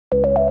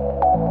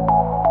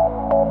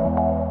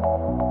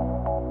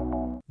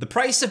The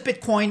price of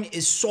Bitcoin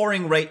is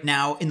soaring right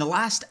now. In the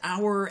last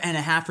hour and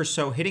a half or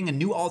so, hitting a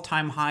new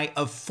all-time high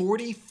of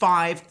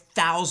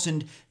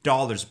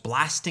 $45,000,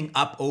 blasting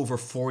up over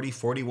 40,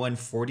 41,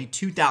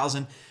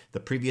 42,000, the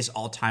previous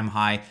all-time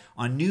high,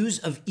 on news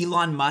of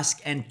Elon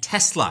Musk and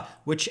Tesla,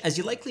 which, as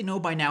you likely know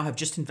by now, have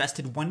just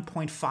invested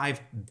 $1.5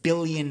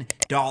 billion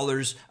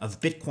of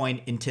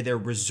Bitcoin into their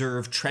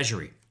reserve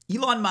treasury.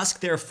 Elon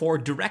Musk, therefore,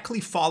 directly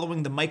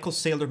following the Michael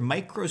Saylor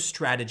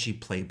Microstrategy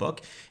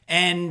playbook.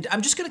 And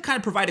I'm just going to kind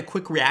of provide a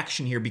quick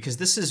reaction here because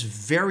this is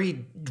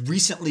very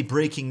recently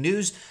breaking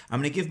news. I'm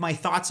going to give my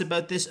thoughts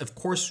about this. Of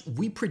course,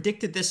 we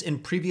predicted this in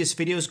previous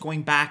videos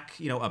going back,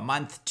 a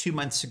month, 2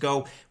 months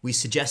ago. We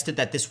suggested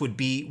that this would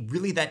be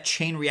really that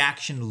chain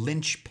reaction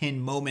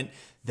linchpin moment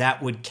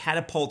that would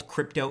catapult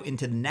crypto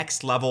into the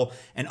next level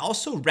and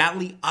also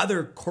rally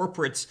other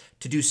corporates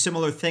to do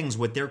similar things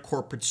with their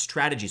corporate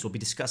strategies. We'll be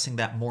discussing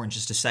that more in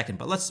just a second.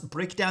 But let's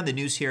break down the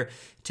news here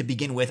to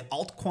begin with.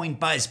 Altcoin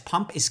Buzz,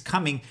 pump is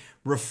coming,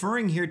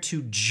 referring here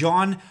to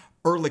John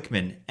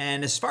Ehrlichman.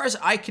 And as far as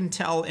I can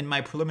tell in my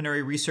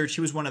preliminary research,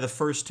 he was one of the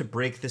first to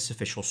break this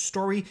official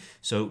story.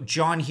 So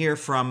John here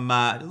from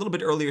a little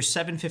bit earlier,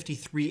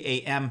 7:53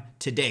 a.m.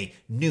 today,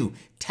 new.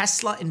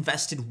 Tesla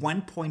invested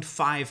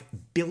 $1.5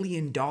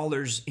 billion in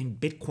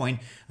Bitcoin,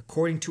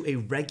 according to a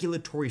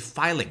regulatory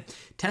filing.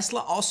 Tesla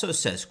also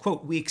says,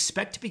 quote, "We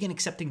expect to begin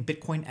accepting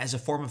Bitcoin as a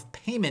form of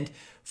payment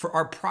for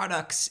our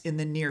products in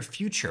the near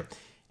future."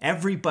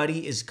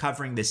 Everybody is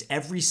covering this.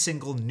 Every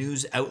single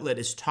news outlet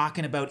is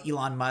talking about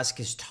Elon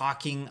Musk, is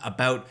talking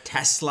about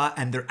Tesla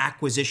and their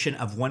acquisition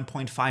of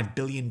 $1.5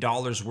 billion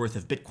worth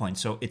of Bitcoin.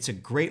 So it's a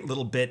great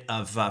little bit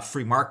of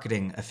free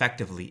marketing,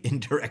 effectively,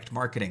 indirect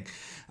marketing.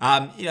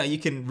 You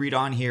can read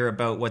on here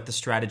about what the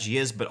strategy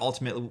is, but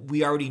ultimately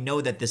we already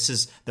know that this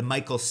is the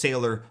Michael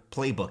Saylor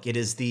playbook. It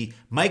is the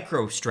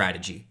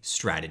Microstrategy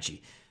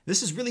strategy.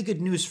 This is really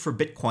good news for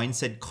Bitcoin,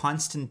 said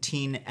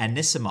Konstantin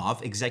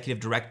Anisimov, executive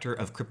director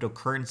of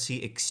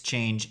cryptocurrency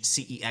exchange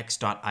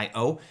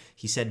CEX.io.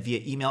 He said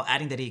via email,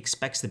 adding that he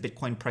expects the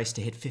Bitcoin price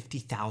to hit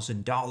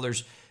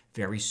 $50,000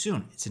 very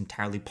soon. It's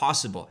entirely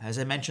possible. As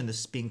I mentioned, this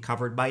is being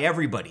covered by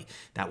everybody.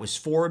 That was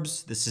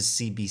Forbes. This is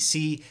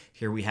CBC.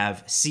 Here we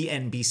have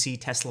CNBC.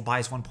 Tesla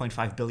buys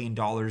 $1.5 billion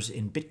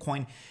in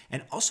Bitcoin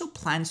and also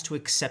plans to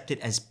accept it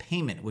as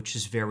payment, which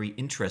is very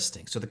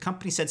interesting. So the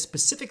company said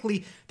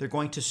specifically they're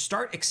going to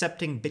start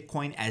accepting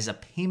Bitcoin as a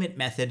payment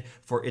method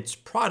for its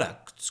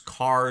products,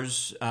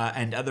 cars,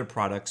 and other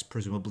products,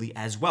 presumably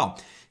as well.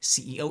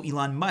 CEO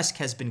Elon Musk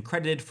has been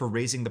credited for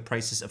raising the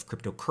prices of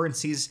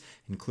cryptocurrencies,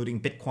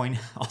 including Bitcoin,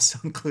 also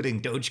including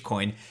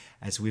Dogecoin,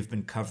 as we've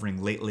been covering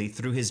lately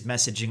through his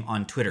messaging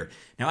on Twitter.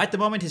 Now, at the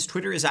moment, his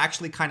Twitter is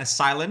actually kind of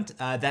silent.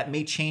 That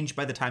may change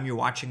by the time you're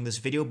watching this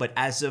video, but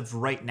as of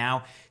right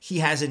now, he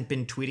hasn't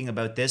been tweeting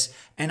about this.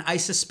 And I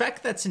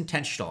suspect that's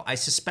intentional. I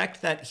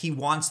suspect that he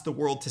wants the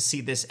world to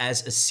see this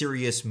as a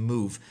serious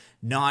move,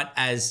 not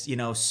as,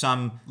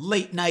 some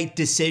late night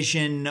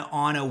decision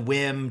on a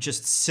whim,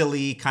 just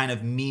silly kind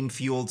of meme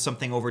fueled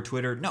something over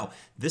Twitter. No,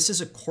 this is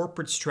a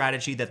corporate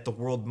strategy that the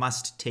world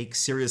must take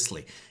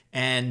seriously.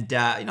 And,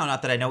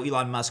 not that I know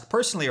Elon Musk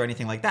personally or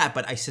anything like that,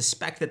 but I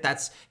suspect that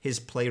that's his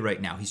play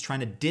right now. He's trying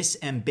to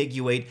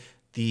disambiguate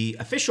the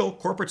official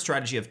corporate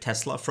strategy of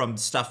Tesla from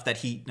stuff that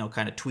he,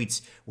 kind of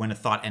tweets when a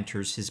thought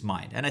enters his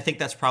mind. And I think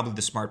that's probably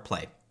the smart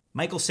play.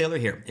 Michael Saylor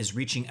here is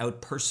reaching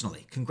out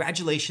personally.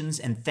 Congratulations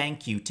and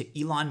thank you to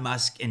Elon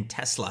Musk and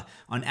Tesla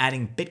on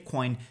adding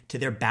Bitcoin to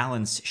their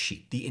balance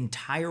sheet. The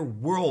entire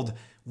world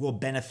will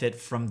benefit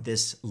from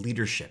this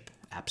leadership.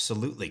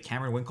 Absolutely.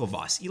 Cameron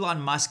Winklevoss.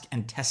 Elon Musk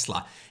and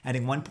Tesla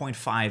adding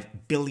 $1.5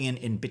 billion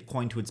in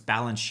Bitcoin to its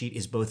balance sheet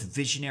is both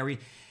visionary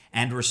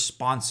and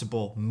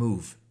responsible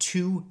move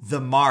to the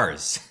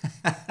Mars.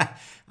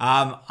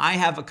 I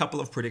have a couple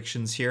of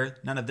predictions here.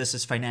 None of this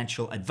is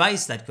financial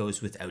advice. That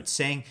goes without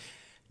saying.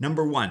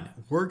 Number one,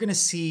 we're going to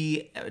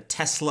see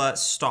Tesla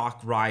stock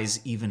rise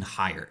even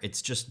higher.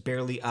 It's just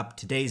barely up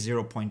today,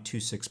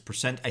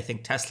 0.26%. I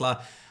think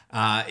Tesla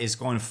is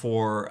going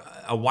for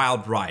a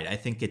wild ride. I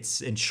think it's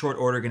in short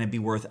order going to be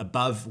worth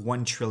above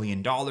 $1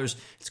 trillion.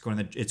 It's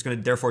going to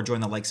therefore join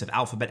the likes of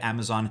Alphabet,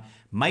 Amazon,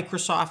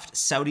 Microsoft,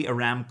 Saudi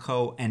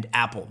Aramco, and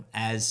Apple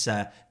as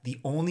the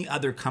only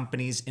other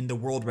companies in the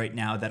world right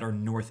now that are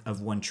north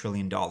of $1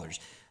 trillion.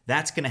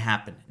 That's going to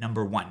happen,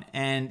 number one.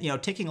 And,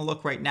 taking a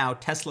look right now,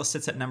 Tesla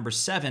sits at number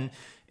 7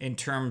 in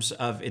terms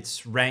of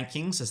its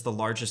rankings as the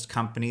largest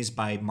companies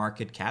by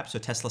market cap. So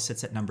Tesla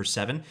sits at number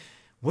 7.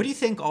 What do you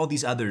think all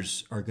these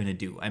others are going to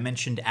do? I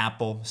mentioned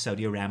Apple,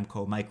 Saudi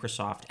Aramco,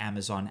 Microsoft,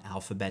 Amazon,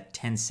 Alphabet,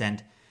 Tencent,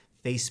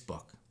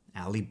 Facebook,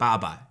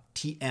 Alibaba,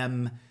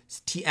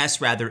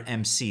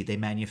 MC. They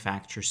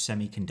manufacture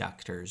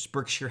semiconductors.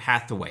 Berkshire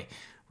Hathaway,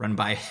 run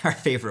by our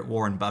favorite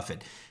Warren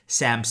Buffett.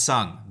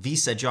 Samsung,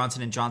 Visa,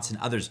 Johnson & Johnson,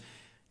 others.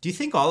 Do you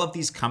think all of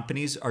these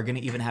companies are going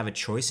to even have a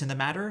choice in the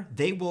matter?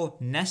 They will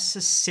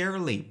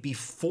necessarily be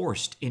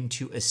forced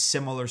into a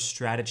similar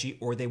strategy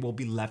or they will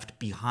be left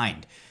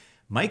behind.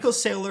 Michael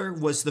Saylor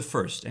was the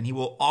first, and he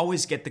will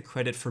always get the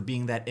credit for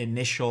being that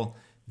initial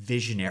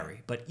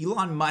visionary. But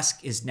Elon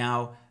Musk is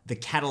now the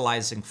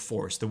catalyzing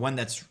force, the one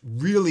that's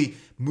really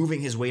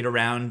moving his weight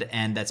around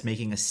and that's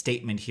making a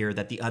statement here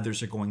that the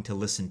others are going to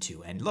listen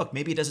to. And look,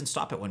 maybe it doesn't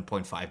stop at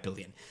 1.5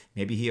 billion.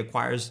 Maybe he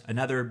acquires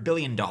another $1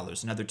 billion,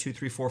 another $2,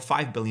 $3,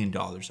 $4, $5 billion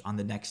on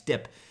the next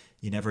dip.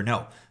 You never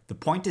know. The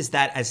point is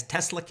that as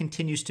Tesla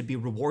continues to be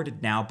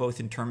rewarded now, both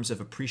in terms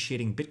of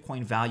appreciating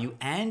Bitcoin value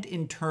and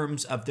in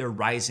terms of their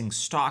rising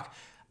stock,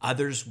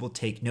 others will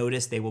take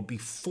notice. They will be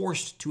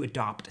forced to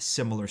adopt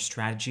similar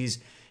strategies.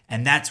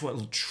 And that's what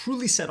will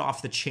truly set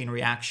off the chain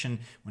reaction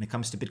when it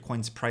comes to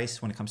Bitcoin's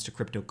price, when it comes to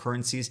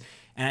cryptocurrencies.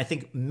 And I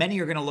think many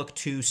are going to look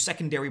to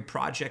secondary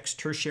projects,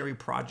 tertiary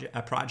products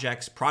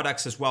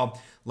as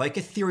well, like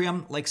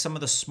Ethereum, like some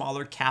of the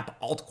smaller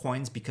cap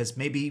altcoins, because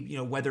maybe,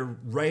 whether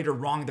right or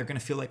wrong, they're going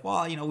to feel like,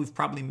 well, we've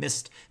probably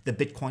missed the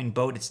Bitcoin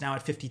boat. It's now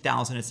at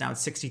 50,000. It's now at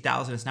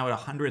 60,000. It's now at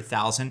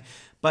 100,000.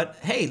 But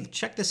hey,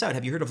 check this out.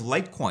 Have you heard of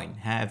Litecoin?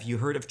 Have you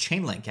heard of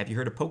Chainlink? Have you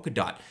heard of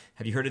Polkadot?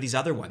 Have you heard of these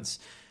other ones?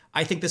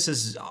 I think this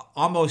is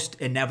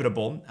almost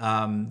inevitable.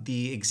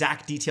 The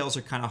exact details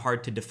are kind of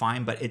hard to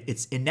define, but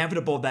it's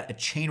inevitable that a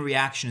chain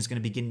reaction is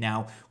going to begin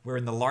now,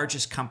 wherein the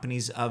largest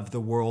companies of the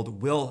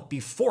world will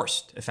be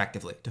forced,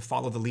 effectively, to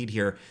follow the lead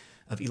here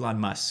of Elon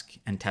Musk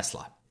and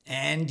Tesla.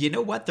 And you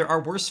know what? There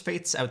are worse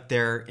fates out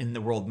there in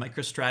the world.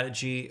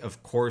 Microstrategy,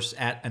 of course,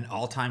 at an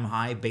all-time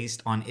high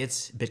based on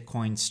its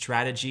Bitcoin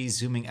strategy.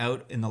 Zooming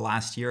out in the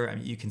last year,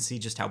 you can see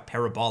just how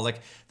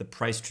parabolic the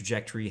price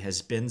trajectory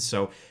has been.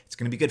 So it's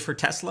going to be good for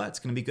Tesla. It's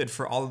going to be good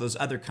for all of those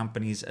other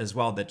companies as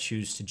well that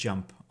choose to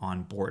jump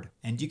on board.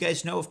 And you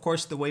guys know, of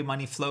course, the way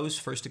money flows.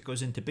 First, it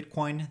goes into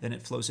Bitcoin, then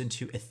it flows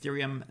into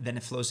Ethereum, then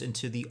it flows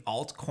into the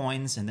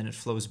altcoins, and then it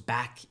flows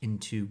back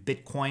into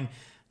Bitcoin.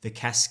 The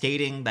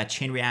cascading, that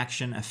chain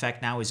reaction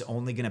effect now is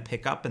only going to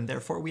pick up. And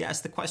therefore, we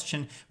ask the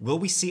question, will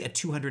we see a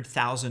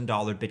 $200,000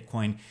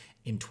 Bitcoin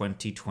in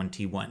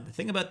 2021? The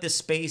thing about this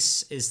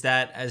space is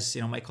that, as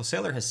Michael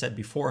Saylor has said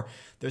before,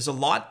 there's a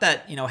lot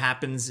that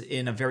happens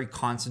in a very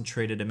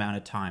concentrated amount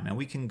of time, and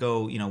we can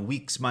go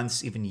weeks,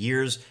 months, even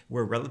years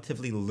where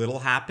relatively little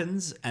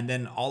happens, and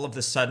then all of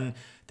a sudden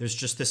there's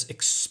just this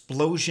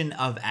explosion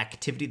of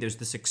activity. There's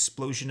this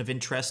explosion of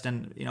interest,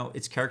 and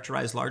it's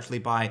characterized largely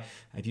by,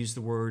 I've used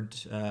the word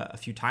a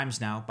few times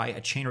now, by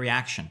a chain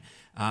reaction.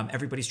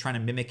 Everybody's trying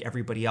to mimic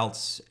everybody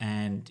else,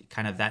 and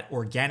kind of that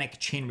organic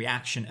chain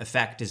reaction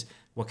effect is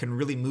what can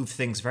really move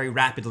things very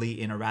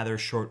rapidly in a rather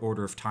short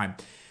order of time.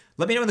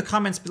 Let me know in the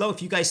comments below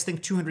if you guys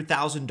think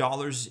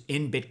 $200,000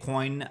 in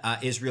Bitcoin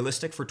is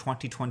realistic for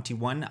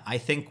 2021. I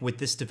think with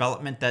this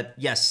development that,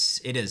 yes,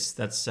 it is.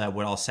 That's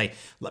what I'll say.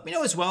 Let me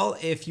know as well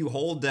if you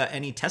hold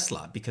any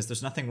Tesla, because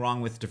there's nothing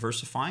wrong with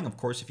diversifying. Of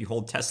course, if you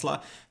hold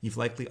Tesla, you've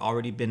likely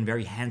already been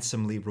very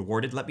handsomely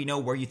rewarded. Let me know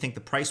where you think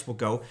the price will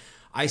go.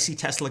 I see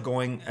Tesla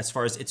going, as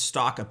far as its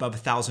stock,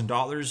 above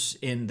 $1,000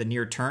 in the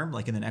near term,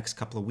 like in the next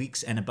couple of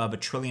weeks, and above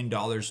 $1 trillion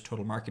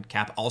total market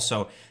cap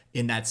also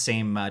in that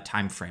same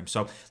time frame.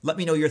 So let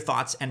me know your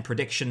thoughts and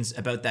predictions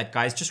about that,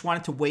 guys. Just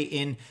wanted to weigh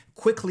in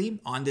quickly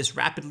on this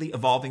rapidly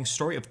evolving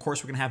story. Of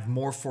course, we're going to have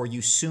more for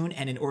you soon.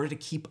 And in order to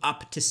keep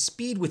up to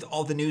speed with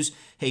all the news,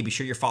 hey, be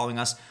sure you're following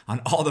us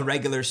on all the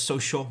regular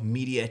social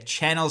media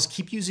channels.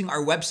 Keep using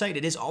our website.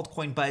 It is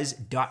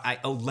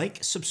altcoinbuzz.io.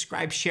 Like,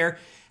 subscribe, share,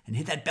 and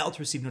hit that bell to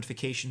receive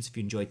notifications if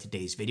you enjoyed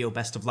today's video.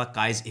 Best of luck,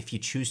 guys, if you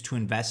choose to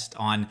invest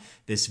on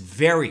this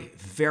very,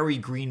 very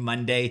green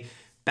Monday.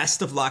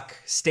 Best of luck,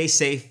 stay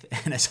safe,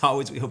 and as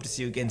always, we hope to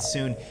see you again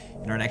soon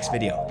in our next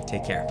video.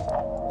 Take care.